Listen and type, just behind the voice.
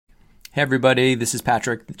Hey everybody, this is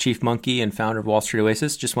Patrick, the Chief Monkey and founder of Wall Street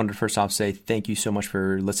Oasis. Just wanted to first off say thank you so much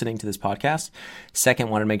for listening to this podcast. Second,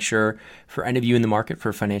 want to make sure for any of you in the market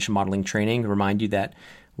for financial modeling training, remind you that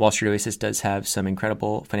Wall Street Oasis does have some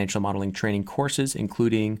incredible financial modeling training courses,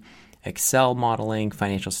 including Excel modeling,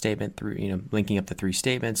 financial statement through, linking up the three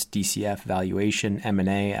statements, DCF, valuation,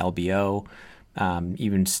 M&A, LBO,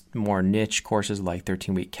 even more niche courses like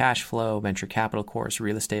 13-week cash flow, venture capital course,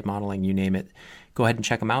 real estate modeling, you name it. Go ahead and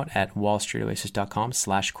check them out at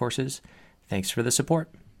wallstreetoasis.com/courses. Thanks for the support.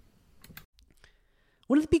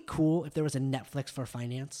 Wouldn't it be cool if there was a Netflix for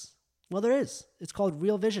finance? Well, there is. It's called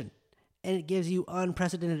Real Vision, and it gives you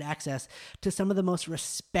unprecedented access to some of the most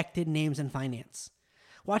respected names in finance.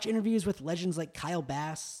 Watch interviews with legends like Kyle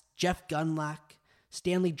Bass, Jeff Gundlach,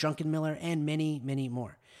 Stanley Druckenmiller, and many, many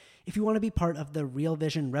more. If you want to be part of the Real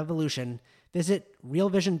Vision revolution, visit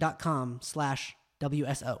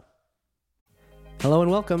realvision.com/WSO. Hello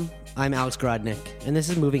and welcome. I'm Alex Grodnick, and this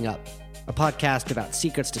is Moving Up, a podcast about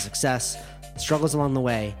secrets to success, struggles along the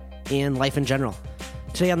way, and life in general.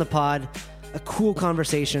 Today on the pod, a cool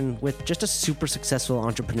conversation with just a super successful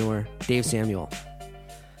entrepreneur, Dave Samuel.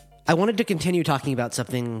 I wanted to continue talking about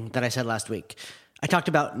something that I said last week. I talked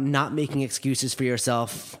about not making excuses for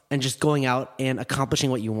yourself and just going out and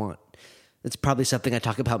accomplishing what you want. It's probably something I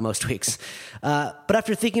talk about most weeks. But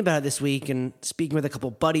after thinking about it this week and speaking with a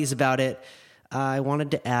couple buddies about it, I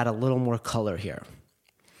wanted to add a little more color here.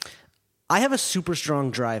 I have a super strong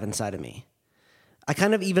drive inside of me. I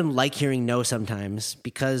kind of even like hearing no sometimes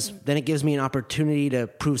because then it gives me an opportunity to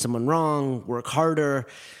prove someone wrong, work harder,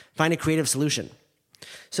 find a creative solution.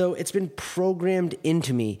 So it's been programmed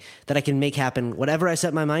into me that I can make happen whatever I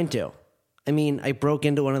set my mind to. I mean, I broke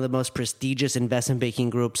into one of the most prestigious investment banking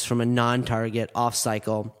groups from a non-target off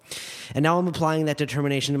cycle, and now I'm applying that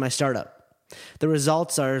determination to my startup. The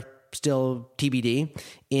results are still TBD,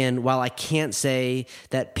 and while I can't say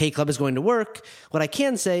that Pay Club is going to work, what I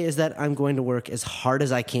can say is that I'm going to work as hard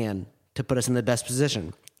as I can to put us in the best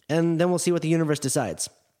position, and then we'll see what the universe decides.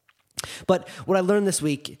 But what I learned this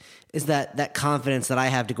week is that confidence that I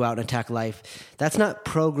have to go out and attack life, that's not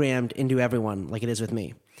programmed into everyone like it is with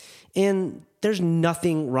me. And there's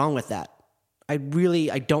nothing wrong with that. I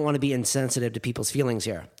don't want to be insensitive to people's feelings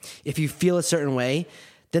here. If you feel a certain way,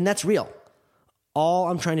 then that's real. All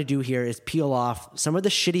I'm trying to do here is peel off some of the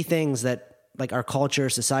shitty things that like our culture,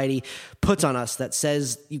 society puts on us that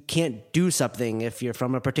says you can't do something if you're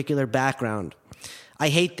from a particular background. I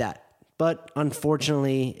hate that, but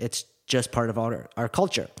unfortunately, it's just part of our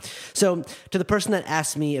culture. So to the person that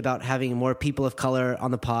asked me about having more people of color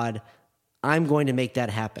on the pod, I'm going to make that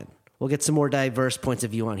happen. We'll get some more diverse points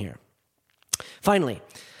of view on here. Finally,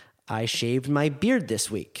 I shaved my beard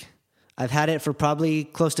this week. I've had it for probably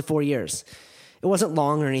close to 4 years. It wasn't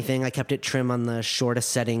long or anything. I kept it trim on the shortest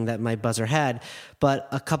setting that my buzzer had. But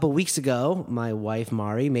a couple weeks ago, my wife,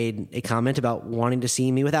 Mari, made a comment about wanting to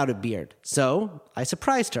see me without a beard. So I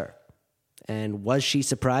surprised her. And was she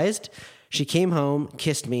surprised? She came home,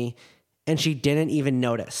 kissed me, and she didn't even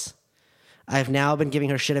notice. I've now been giving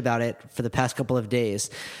her shit about it for the past couple of days.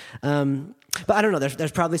 But I don't know.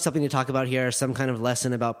 There's probably something to talk about here, some kind of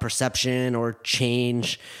lesson about perception or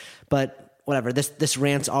change. But whatever, this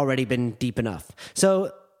rant's already been deep enough.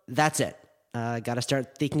 So that's it. Got to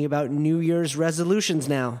start thinking about New Year's resolutions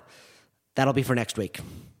now. That'll be for next week.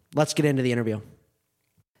 Let's get into the interview.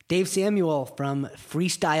 Dave Samuel from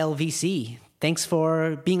Freestyle VC. Thanks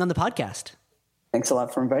for being on the podcast. Thanks a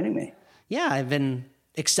lot for inviting me. Yeah, I've been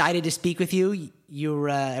excited to speak with you. You're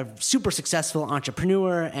a super successful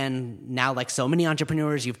entrepreneur, and now, like so many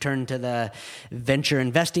entrepreneurs, you've turned to the venture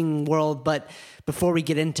investing world. But before we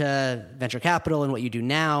get into venture capital and what you do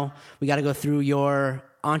now, we got to go through your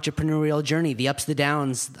entrepreneurial journey, the ups, the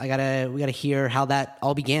downs. We gotta hear how that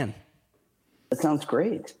all began. That sounds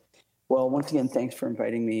great. Well, once again, thanks for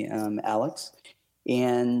inviting me, Alex.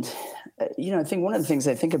 And I think one of the things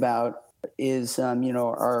I think about is,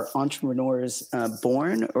 are entrepreneurs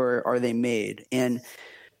born or are they made? And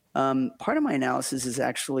part of my analysis is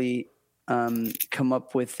actually come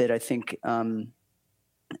up with that I think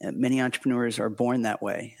many entrepreneurs are born that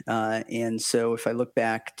way. And so if I look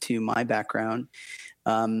back to my background,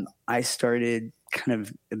 I started kind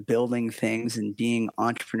of building things and being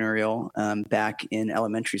entrepreneurial back in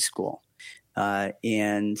elementary school.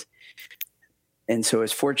 And so I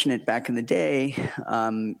was fortunate back in the day,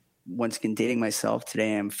 once again, dating myself,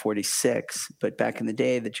 today I'm 46, but back in the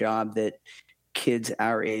day, the job that kids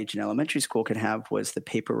our age in elementary school could have was the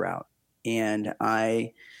paper route. And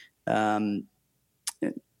I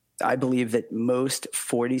believe that most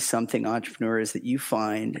 40-something entrepreneurs that you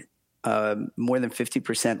find more than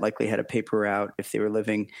 50% likely had a paper route if they were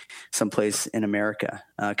living someplace in America,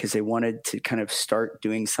 because they wanted to kind of start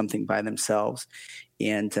doing something by themselves.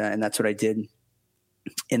 And that's what I did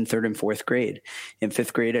in third and fourth grade. In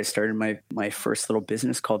fifth grade, I started my first little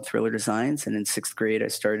business called Thriller Designs. And in sixth grade, I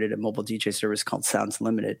started a mobile DJ service called Sounds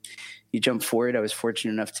Limited. You jump forward, I was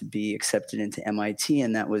fortunate enough to be accepted into MIT.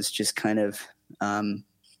 And that was just kind of,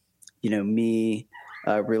 me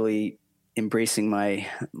really embracing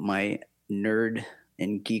my nerd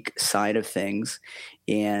and geek side of things.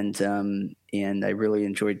 And I really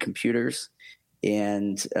enjoyed computers.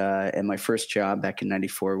 And my first job back in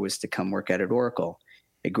 94 was to come work at Oracle.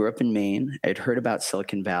 I grew up in Maine. I'd heard about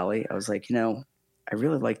Silicon Valley. I was like, I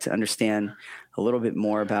really like to understand a little bit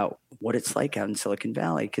more about what it's like out in Silicon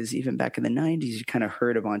Valley. Because even back in the 90s, you kind of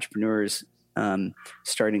heard of entrepreneurs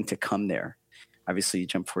starting to come there. Obviously, you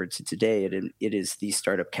jump forward to today, it is the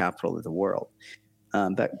startup capital of the world.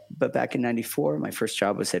 But back in 94, my first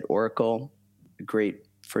job was at Oracle, a great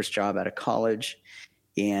first job out of college.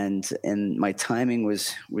 And my timing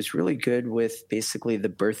was really good with basically the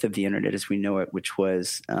birth of the internet as we know it, which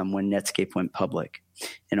was when Netscape went public.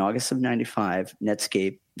 In August of 95,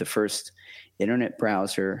 Netscape, the first internet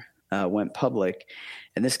browser, went public.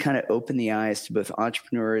 And this kind of opened the eyes to both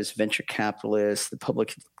entrepreneurs, venture capitalists, the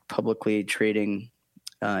publicly trading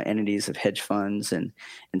entities of hedge funds and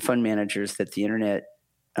fund managers that the internet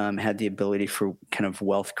had the ability for kind of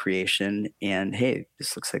wealth creation. And hey,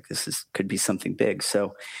 this looks like could be something big.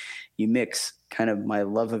 So you mix kind of my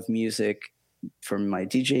love of music from my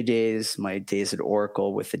DJ days, my days at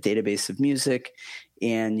Oracle with the database of music,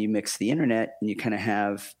 and you mix the internet and you kind of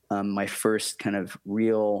have my first kind of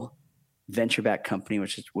real venture-backed company,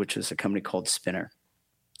 which was a company called Spinner.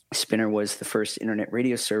 Spinner was the first internet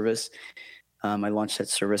radio service. I launched that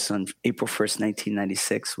service on April 1st,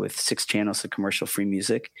 1996 with 6 channels of commercial-free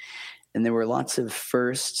music. And there were lots of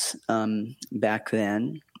firsts back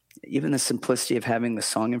then. Even the simplicity of having the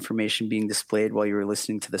song information being displayed while you were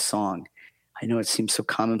listening to the song. I know it seems so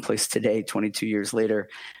commonplace today, 22 years later,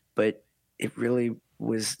 but it really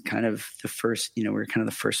was kind of the first, we were kind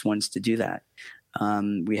of the first ones to do that.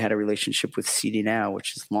 We had a relationship with CD Now,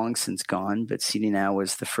 which is long since gone, but CD Now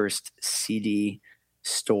was the first CD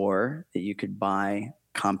store that you could buy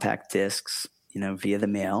compact discs, via the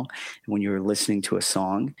mail. And when you were listening to a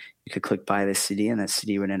song, you could click buy this CD and that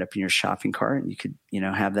CD would end up in your shopping cart and you could,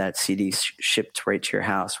 have that CD shipped right to your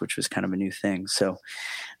house, which was kind of a new thing. So,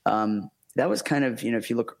 that was kind of, if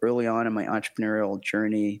you look early on in my entrepreneurial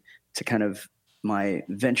journey to kind of my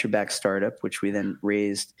venture-backed startup, which we then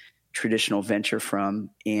raised traditional venture from,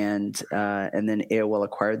 and then AOL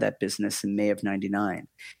acquired that business in May of 99.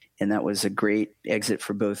 And that was a great exit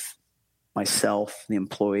for both myself, the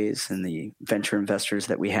employees, and the venture investors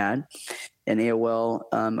that we had. And AOL,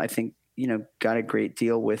 I think, got a great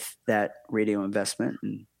deal with that radio investment.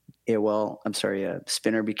 And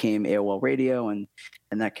Spinner became AOL Radio, and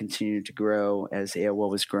that continued to grow as AOL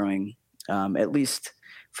was growing, at least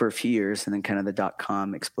for a few years, and then kind of the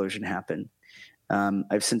 .com explosion happened.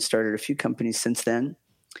 I've since started a few companies since then,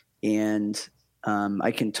 and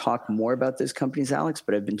I can talk more about those companies, Alex,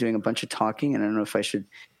 but I've been doing a bunch of talking, and I don't know if I should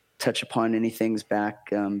touch upon any things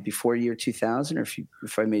back before year 2000, or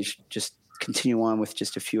if I may just continue on with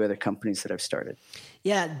just a few other companies that I've started.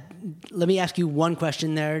 Yeah, let me ask you one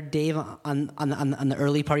question there, Dave, on the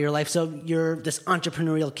early part of your life. So you're this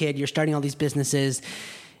entrepreneurial kid, you're starting all these businesses,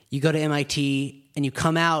 you go to MIT, and you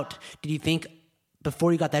come out. Did you think,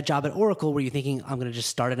 before you got that job at Oracle, were you thinking, I'm going to just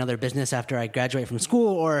start another business after I graduate from school?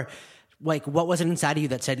 Or what was it inside of you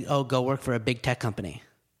that said, oh, go work for a big tech company?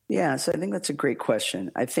 Yeah, so I think that's a great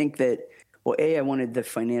question. I think that, I wanted the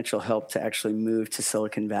financial help to actually move to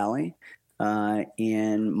Silicon Valley.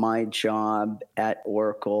 And my job at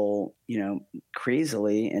Oracle,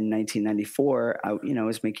 crazily in 1994, I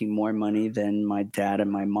was making more money than my dad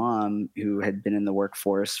and my mom, who had been in the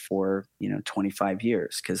workforce for, 25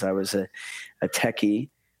 years, because I was a techie.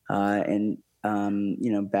 And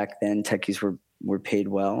back then techies were paid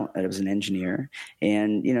well. I was an engineer,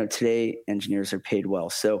 and, today engineers are paid well.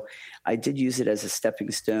 So I did use it as a stepping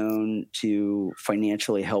stone to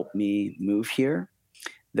financially help me move here.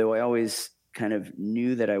 Though I always kind of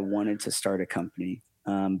knew that I wanted to start a company,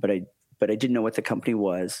 but I didn't know what the company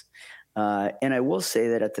was. And I will say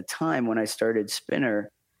that at the time when I started Spinner,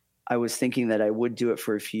 I was thinking that I would do it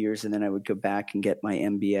for a few years and then I would go back and get my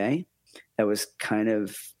MBA. That was kind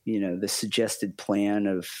of, the suggested plan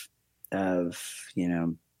of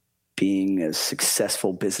being a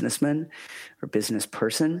successful businessman or business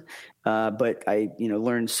person. But I,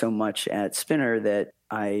 learned so much at Spinner that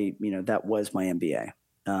that was my MBA.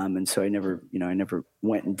 And so I never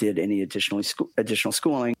went and did any additional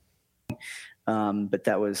schooling. But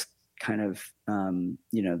that was kind of,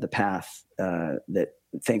 the path that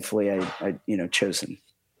thankfully I chosen.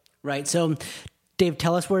 Right. So Dave,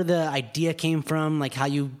 tell us where the idea came from, like how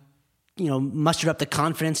you mustered up the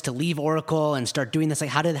confidence to leave Oracle and start doing this.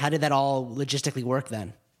 Like how did that all logistically work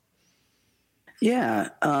then? Yeah.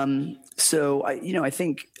 So I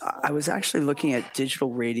think I was actually looking at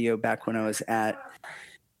digital radio back when I was at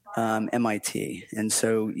MIT. And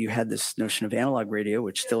so you had this notion of analog radio,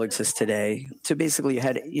 which still exists today. So basically you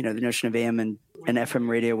had, the notion of AM and FM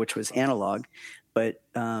radio, which was analog. But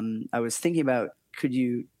I was thinking about, could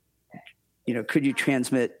you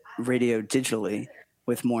transmit radio digitally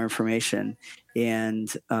with more information? And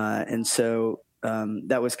so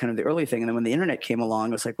that was kind of the early thing. And then when the internet came along,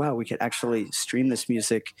 I was like, wow, we could actually stream this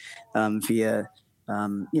music via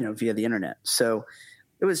the internet. So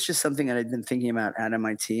it was just something that I'd been thinking about at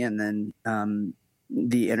MIT. And then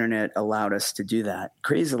the internet allowed us to do that.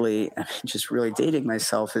 Crazily, just really dating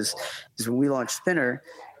myself, is when we launched Spinner,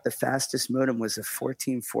 the fastest modem was a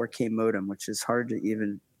 14 4K modem, which is hard to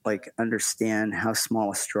even understand how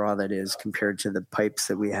small a straw that is compared to the pipes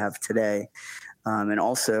that we have today. And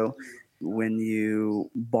also, when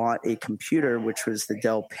you bought a computer, which was the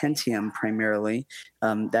Dell Pentium primarily,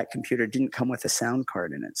 that computer didn't come with a sound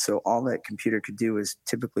card in it. So all that computer could do was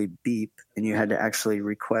typically beep, and you had to actually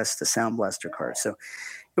request a Sound Blaster card. So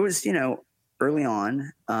it was, early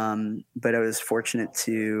on, but I was fortunate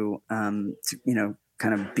to kind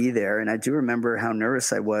of be there. And I do remember how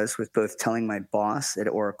nervous I was with both telling my boss at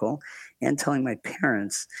Oracle and telling my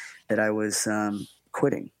parents that I was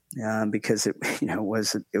quitting. Because it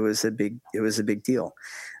was a big deal.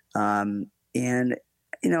 And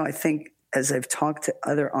I think as I've talked to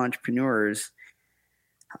other entrepreneurs,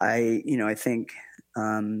 I think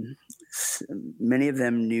many of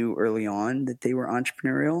them knew early on that they were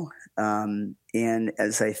entrepreneurial. And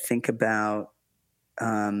as I think about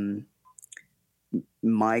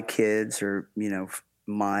my kids or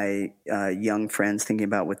my young friends thinking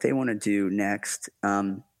about what they want to do next,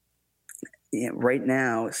 right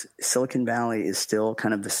now, Silicon Valley is still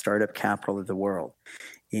kind of the startup capital of the world.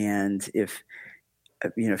 And if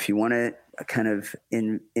you want to kind of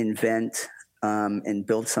invent and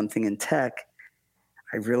build something in tech,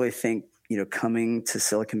 I really think, coming to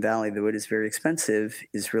Silicon Valley, though it is very expensive,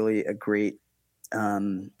 is really a great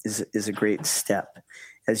is a great step.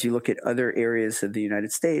 As you look at other areas of the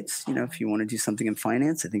United States, if you want to do something in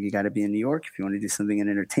finance, I think you got to be in New York. If you want to do something in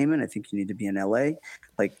entertainment, I think you need to be in LA.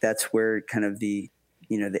 That's where kind of the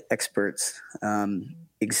experts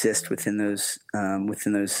exist within those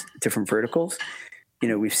different verticals.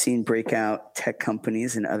 We've seen breakout tech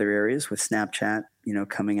companies in other areas with Snapchat,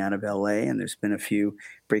 coming out of LA, and there's been a few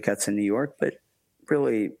breakouts in New York, but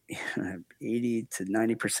really 80 to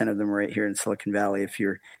 90% of them are right here in Silicon Valley. If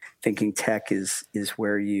you're thinking tech is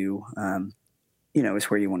where you, is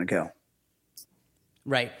where you want to go.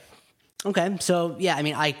 Right. Okay. So yeah,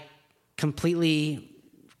 I completely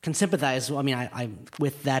can sympathize. I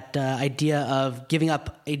with that idea of giving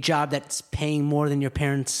up a job that's paying more than your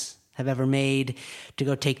parents have ever made to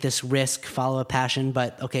go take this risk, follow a passion,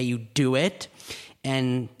 but okay, you do it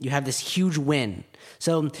and you have this huge win.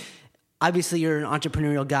 So obviously you're an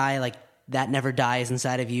entrepreneurial guy, that never dies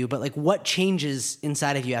inside of you, but what changes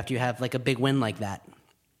inside of you after you have a big win like that?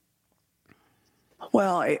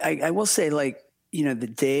 Well, I will say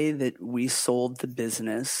the day that we sold the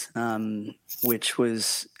business, which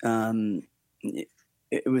was, it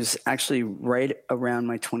was actually right around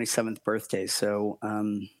my 27th birthday. So,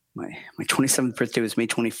 my 27th birthday was May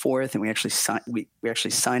 24th, and we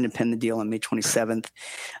actually signed and penned the deal on May 27th.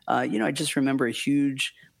 I just remember a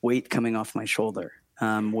huge weight coming off my shoulder,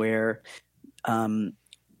 where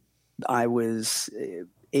I was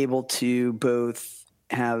able to both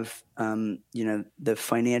have the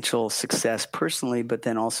financial success personally, but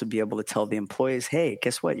then also be able to tell the employees, hey,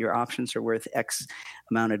 guess what? Your options are worth X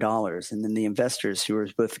amount of dollars. And then the investors, who are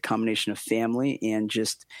both a combination of family and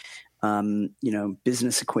just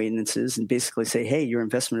business acquaintances, and basically say, hey, your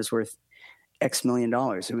investment is worth X million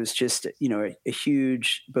dollars. It was just, a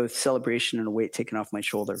huge both celebration and a weight taken off my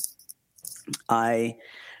shoulder. I'm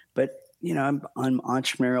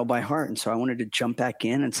entrepreneurial by heart. And so I wanted to jump back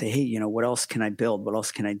in and say, hey, what else can I build? What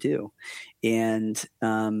else can I do? And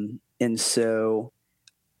so,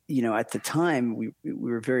 at the time we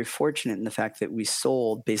were very fortunate in the fact that we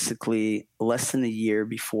sold basically less than a year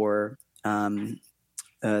before,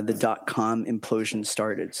 the .com implosion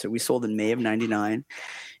started. So we sold in May of 99.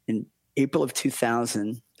 In April of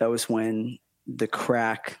 2000, that was when the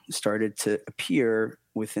crack started to appear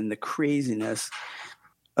within the craziness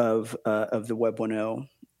of the Web 1.0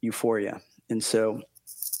 euphoria. And so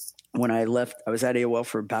when I left, I was at AOL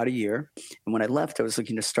for about a year. And when I left, I was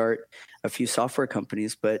looking to start a few software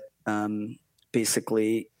companies, but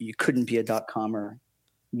basically you couldn't be a .comer,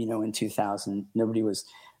 in 2000. Nobody was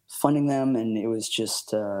funding them, and it was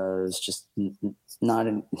just not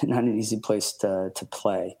an easy place to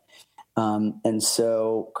play. And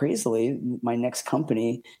so crazily, my next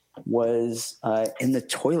company was in the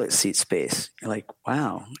toilet seat space. You're like,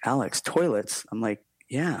 wow, Alex, toilets. I'm like,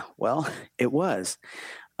 yeah, well, it was.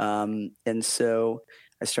 And so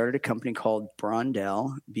I started a company called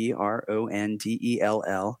Brondell,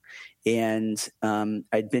 Brondell. And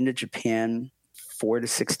I'd been to Japan 4 to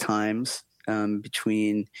 6 times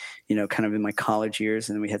between, kind of in my college years.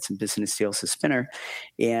 And then we had some business deals with Spinner.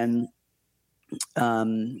 And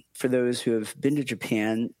for those who have been to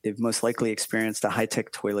Japan, they've most likely experienced a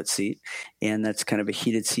high-tech toilet seat. And that's kind of a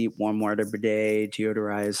heated seat, warm water bidet,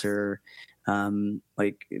 deodorizer,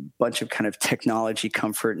 like a bunch of kind of technology,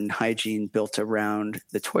 comfort, and hygiene built around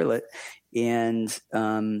the toilet. And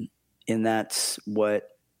that's what,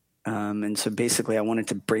 and so basically I wanted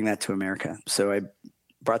to bring that to America. So I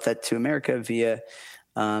brought that to America via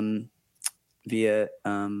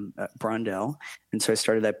Brondell. And so I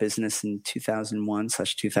started that business in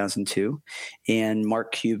 2001/2002. And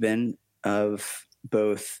Mark Cuban of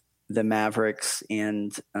both the Mavericks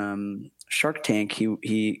and Shark Tank,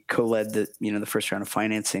 he co-led the first round of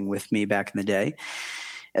financing with me back in the day.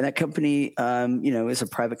 And that company, is a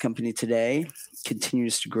private company today,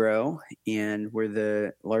 continues to grow, and we're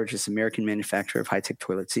the largest American manufacturer of high-tech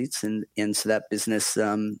toilet seats. And so that business,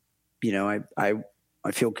 I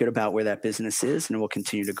feel good about where that business is, and it will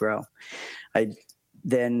continue to grow. I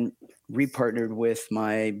then repartnered with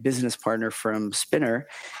my business partner from Spinner,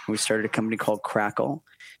 and we started a company called Crackle.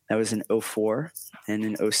 That was in 2004, and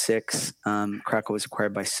in 2006, Crackle was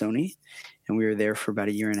acquired by Sony, and we were there for about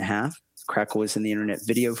a year and a half. Crackle was in the internet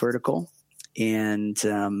video vertical, and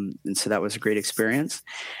so that was a great experience.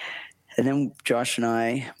 And then Josh and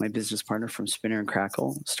I, my business partner from Spinner and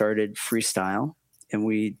Crackle, started Freestyle, and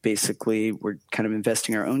we basically were kind of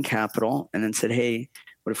investing our own capital, and then said, hey,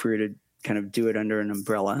 what if we were to kind of do it under an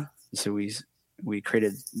umbrella? So we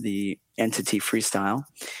created the entity Freestyle,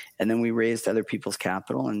 and then we raised other people's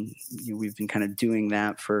capital, and we've been kind of doing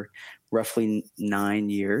that for roughly 9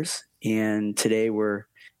 years. And today we're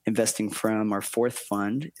investing from our fourth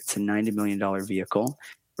fund. It's a $90 million vehicle.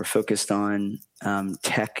 We're focused on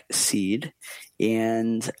tech seed,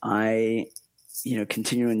 and I,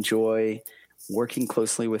 continue to enjoy working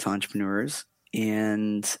closely with entrepreneurs,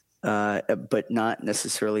 and but not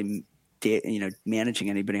necessarily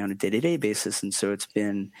managing anybody on a day-to-day basis. And so it's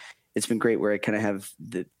been great where I kind of have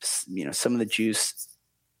the some of the juice,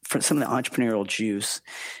 some of the entrepreneurial juice,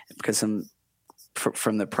 because I'm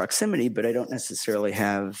from the proximity, but I don't necessarily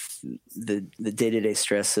have the day-to-day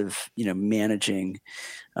stress of managing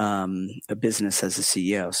a business as a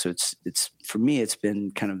CEO. So it's for me, it's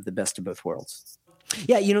been kind of the best of both worlds.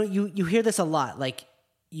 Yeah, you hear this a lot. Like,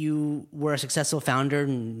 you were a successful founder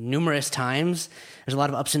numerous times. There's a lot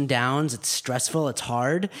of ups and downs. It's stressful. It's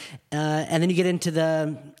hard. And then you get into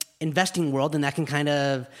the investing world, and that can kind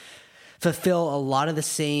of fulfill a lot of the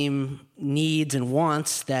same needs and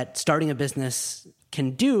wants that starting a business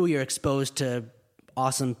can do. You're exposed to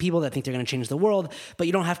awesome people that think they're going to change the world, but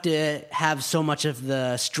you don't have to have so much of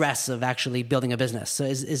the stress of actually building a business. So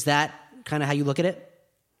is that kind of how you look at it?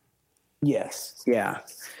 Yes. Yeah.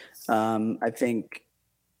 I think,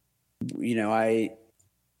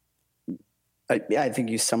 I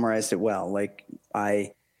think you summarized it well. Like,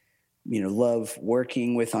 I, love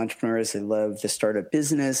working with entrepreneurs. I love the startup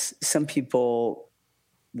business. Some people,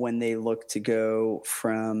 when they look to go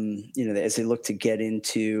from, as they look to get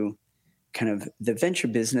into kind of the venture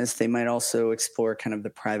business, they might also explore kind of the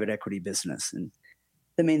private equity business. And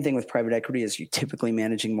the main thing with private equity is you're typically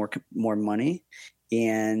managing more money.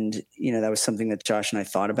 And, that was something that Josh and I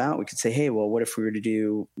thought about. We could say, hey, well, what if we were to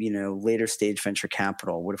do, later stage venture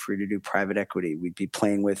capital? What if we were to do private equity? We'd be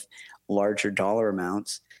playing with larger dollar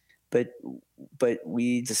amounts. But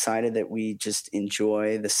we decided that we just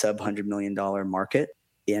enjoy the sub $100 million market,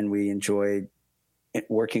 and we enjoy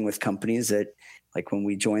working with companies that, like, when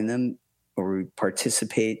we join them or we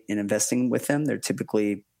participate in investing with them, they're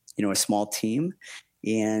typically, a small team.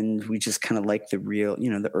 And we just kind of like the real,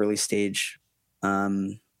 the early stage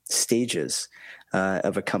stages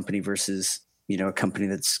of a company versus, a company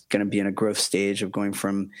that's going to be in a growth stage of going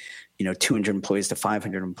from, 200 employees to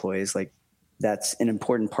 500 employees. Like, that's an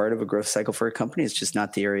important part of a growth cycle for a company. It's just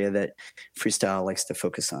not the area that Freestyle likes to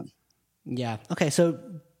focus on. Yeah. Okay. So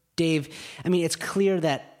Dave, I mean, it's clear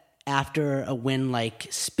that after a win like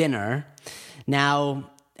Spinner,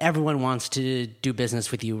 now everyone wants to do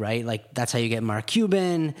business with you, right? Like that's how you get Mark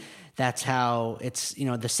Cuban. That's how it's,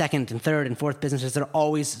 the second and third and fourth businesses, they're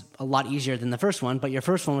always a lot easier than the first one, but your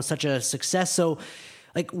first one was such a success. So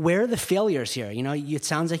like, where are the failures here? It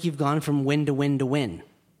sounds like you've gone from win to win to win.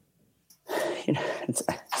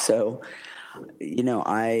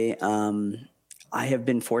 I have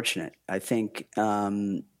been fortunate. I think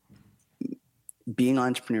being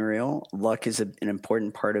entrepreneurial, luck is an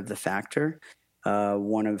important part of the factor.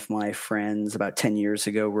 One of my friends about 10 years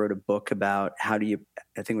ago wrote a book about how to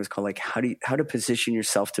position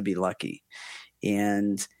yourself to be lucky.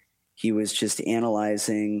 And he was just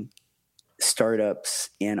analyzing startups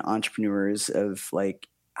and entrepreneurs of like,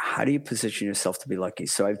 how do you position yourself to be lucky?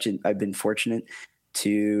 So I've been fortunate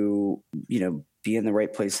to, be in the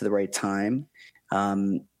right place at the right time.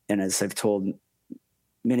 And as I've told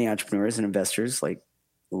many entrepreneurs and investors, like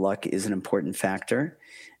luck is an important factor.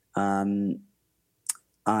 When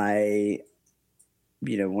I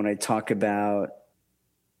talk about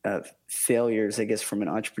failures, I guess from an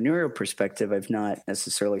entrepreneurial perspective, I've not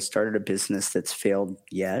necessarily started a business that's failed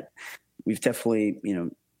yet. We've definitely,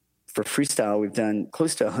 for Freestyle, we've done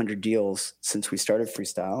close to 100 deals since we started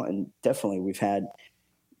Freestyle. And definitely we've had,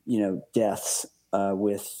 deaths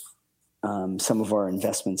with some of our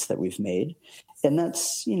investments that we've made. And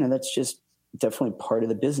that's just definitely part of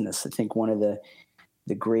the business. I think one of the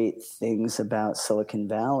great things about Silicon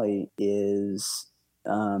Valley is,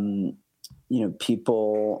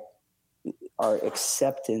 people are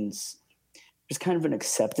acceptance. There's kind of an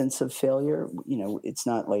acceptance of failure. It's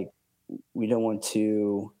not like we don't want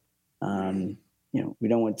to,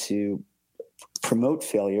 promote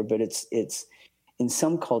failure, but it's in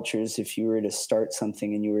some cultures, if you were to start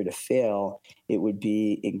something and you were to fail, it would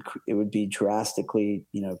be drastically,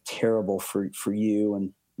 terrible for you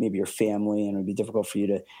and maybe your family, and it would be difficult for you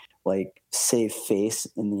to like save face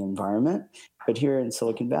in the environment. But here in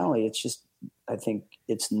Silicon Valley, it's just, I think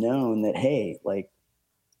it's known that, hey, like,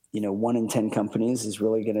 1 in 10 companies is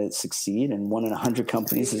really going to succeed and 1 in 100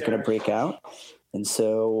 companies is going to break out. And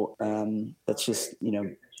so that's just,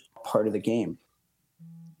 part of the game.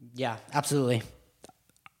 Yeah, absolutely.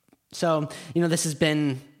 So, it's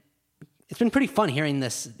been pretty fun hearing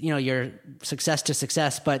this, your success to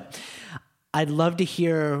success, but I'd love to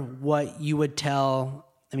hear what you would tell.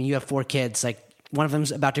 I mean, you have 4 kids, like one of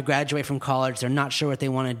them's about to graduate from college. They're not sure what they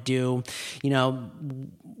want to do.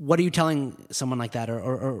 What are you telling someone like that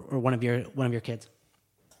or one of your kids?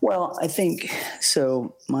 Well, I think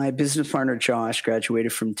so. My business partner, Josh,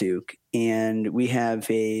 graduated from Duke, and we have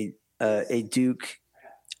a Duke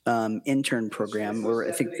intern program where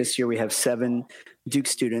I think this year we have 7 Duke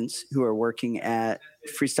students who are working at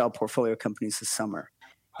Freestyle portfolio companies this summer.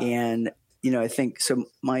 And, I think so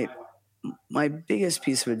my biggest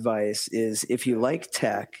piece of advice is if you like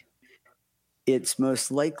tech, it's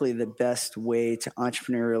most likely the best way to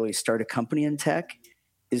entrepreneurially start a company in tech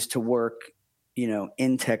is to work,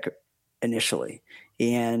 in tech initially.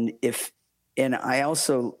 And I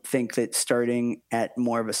also think that starting at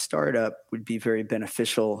more of a startup would be very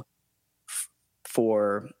beneficial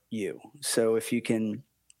for you. So if you can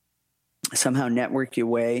somehow network your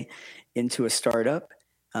way into a startup,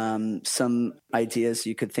 some ideas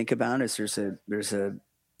you could think about is there's a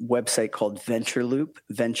website called Venture Loop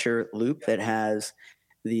that has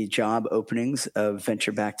the job openings of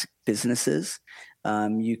venture-backed businesses.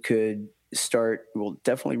 You could start,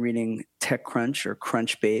 definitely reading TechCrunch or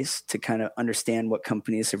Crunchbase to kind of understand what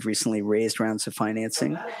companies have recently raised rounds of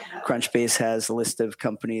financing. Crunchbase has a list of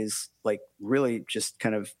companies, like really just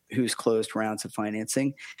kind of who's closed rounds of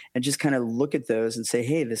financing, and just kind of look at those and say,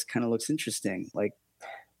 hey, this kind of looks interesting. Like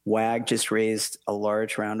WAG just raised a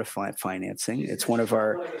large round of financing. It's one of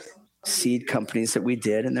our seed companies that we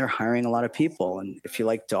did, and they're hiring a lot of people. And if you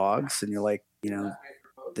like dogs and you're like,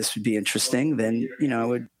 this would be interesting, then,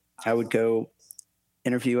 I would go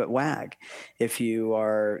interview at WAG. If you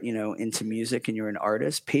are, into music and you're an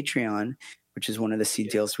artist, Patreon, which is one of the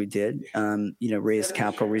seed deals we did, raised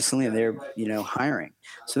capital recently, and they're, hiring.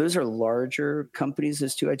 So those are larger companies,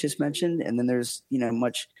 those 2 I just mentioned. And then there's,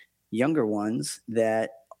 much younger ones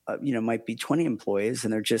that, might be 20 employees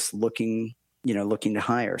and they're just looking to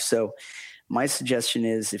hire. So my suggestion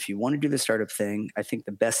is if you want to do the startup thing, I think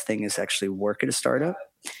the best thing is actually work at a startup.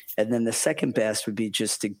 And then the second best would be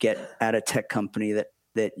just to get at a tech company that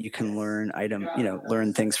you can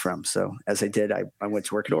learn things from. So as I did, I went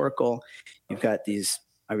to work at Oracle. You've got these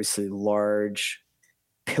obviously large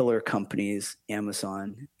pillar companies,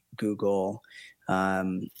 Amazon, Google,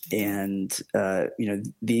 and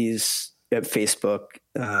these Facebook,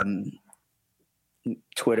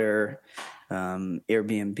 Twitter,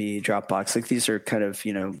 Airbnb, Dropbox. Like these are kind of,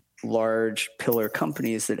 large pillar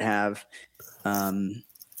companies that have,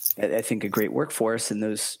 I think, a great workforce, and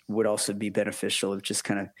those would also be beneficial of just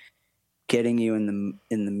kind of getting you in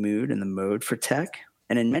the mood and the mode for tech.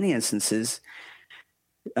 And in many instances,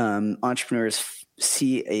 entrepreneurs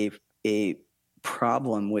see a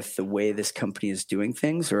problem with the way this company is doing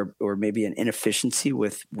things, or maybe an inefficiency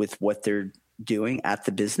with what they're doing at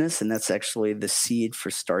the business, and that's actually the seed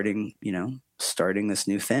for starting this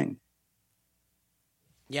new thing.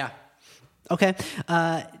 Yeah. Okay.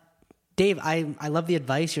 Dave, I love the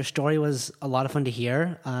advice. Your story was a lot of fun to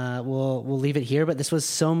hear. We'll leave it here, but this was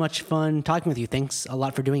so much fun talking with you. Thanks a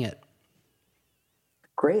lot for doing it.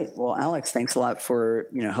 Great. Well, Alex, thanks a lot for,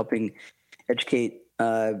 helping educate,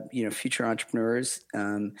 future entrepreneurs.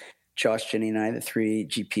 Josh, Jenny, and I, the three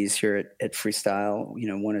GPs here at Freestyle,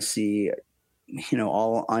 want to see,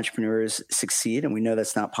 all entrepreneurs succeed. And we know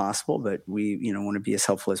that's not possible, but we, want to be as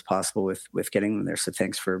helpful as possible with getting them there. So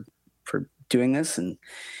thanks for doing this and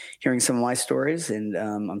hearing some of my stories. And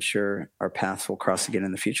I'm sure our paths will cross again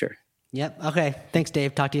in the future. Yep. Okay. Thanks,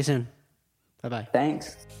 Dave. Talk to you soon. Bye-bye.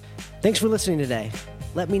 Thanks. Thanks for listening today.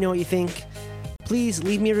 Let me know what you think. Please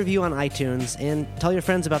leave me a review on iTunes and tell your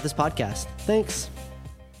friends about this podcast. Thanks.